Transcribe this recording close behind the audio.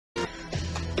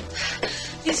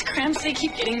These cramps, they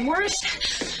keep getting worse.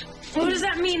 What does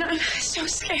that mean? I'm so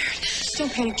scared.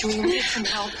 Don't panic, Julia. We need some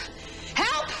help.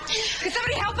 Help! Can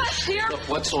somebody help us here? Look,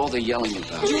 what's all the yelling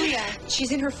about? Julia,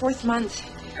 she's in her 4th month.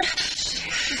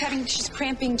 She's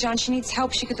cramping, John. She needs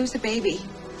help. She could lose the baby.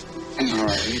 All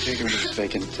right, you take her to the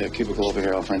vacant cubicle over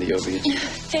here. I'll find the OB.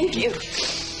 Thank you.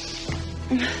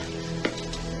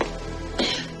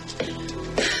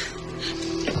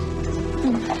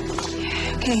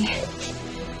 Okay.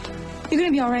 You're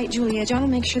gonna be all right, Julia. John will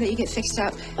make sure that you get fixed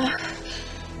up.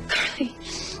 Carly,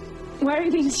 why are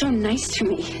you being so nice to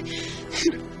me?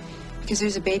 Because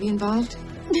there's a baby involved.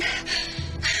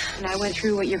 And I went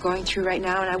through what you're going through right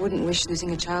now, and I wouldn't wish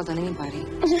losing a child on anybody.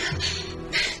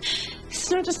 It's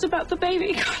not just about the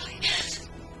baby, Carly.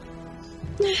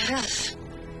 What else?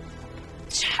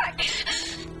 Jack,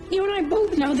 you and I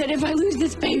both know that if I lose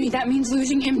this baby, that means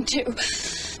losing him too.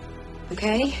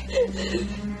 Okay?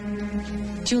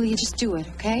 Julia, just do it,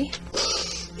 okay?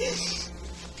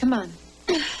 Come on.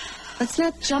 Let's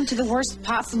not jump to the worst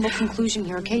possible conclusion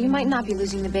here, okay? You might not be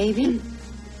losing the baby.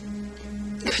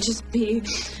 It could just be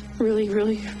really,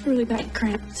 really, really bad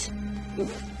cramps.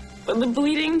 But the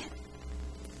bleeding?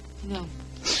 No.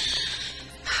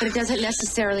 But it doesn't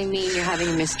necessarily mean you're having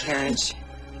a miscarriage.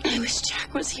 I wish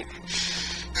Jack was here.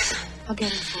 I'll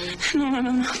get him for you.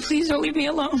 No. Please don't leave me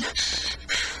alone.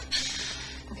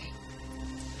 Okay.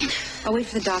 I'll wait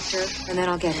for the doctor, and then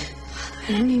I'll get him.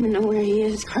 I don't even know where he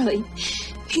is, Carly.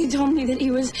 He told me that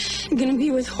he was going to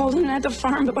be with Holden at the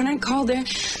farm, but when I called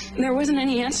there wasn't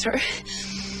any answer.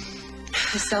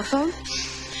 His cell phone?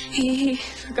 He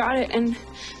forgot it, and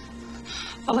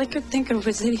all I could think of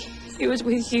was that he was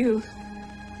with you.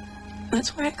 That's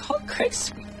why I called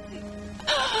Chris.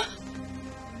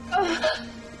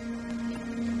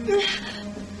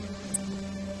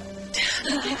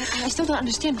 I still don't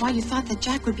understand why you thought that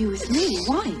Jack would be with me.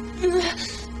 Why?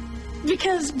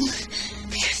 Because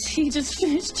he just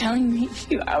finished telling me a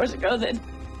few hours ago that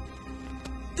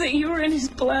you were in his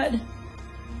blood.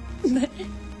 But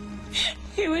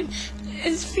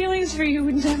his feelings for you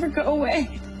would never go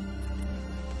away.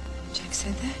 Jack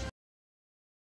said that?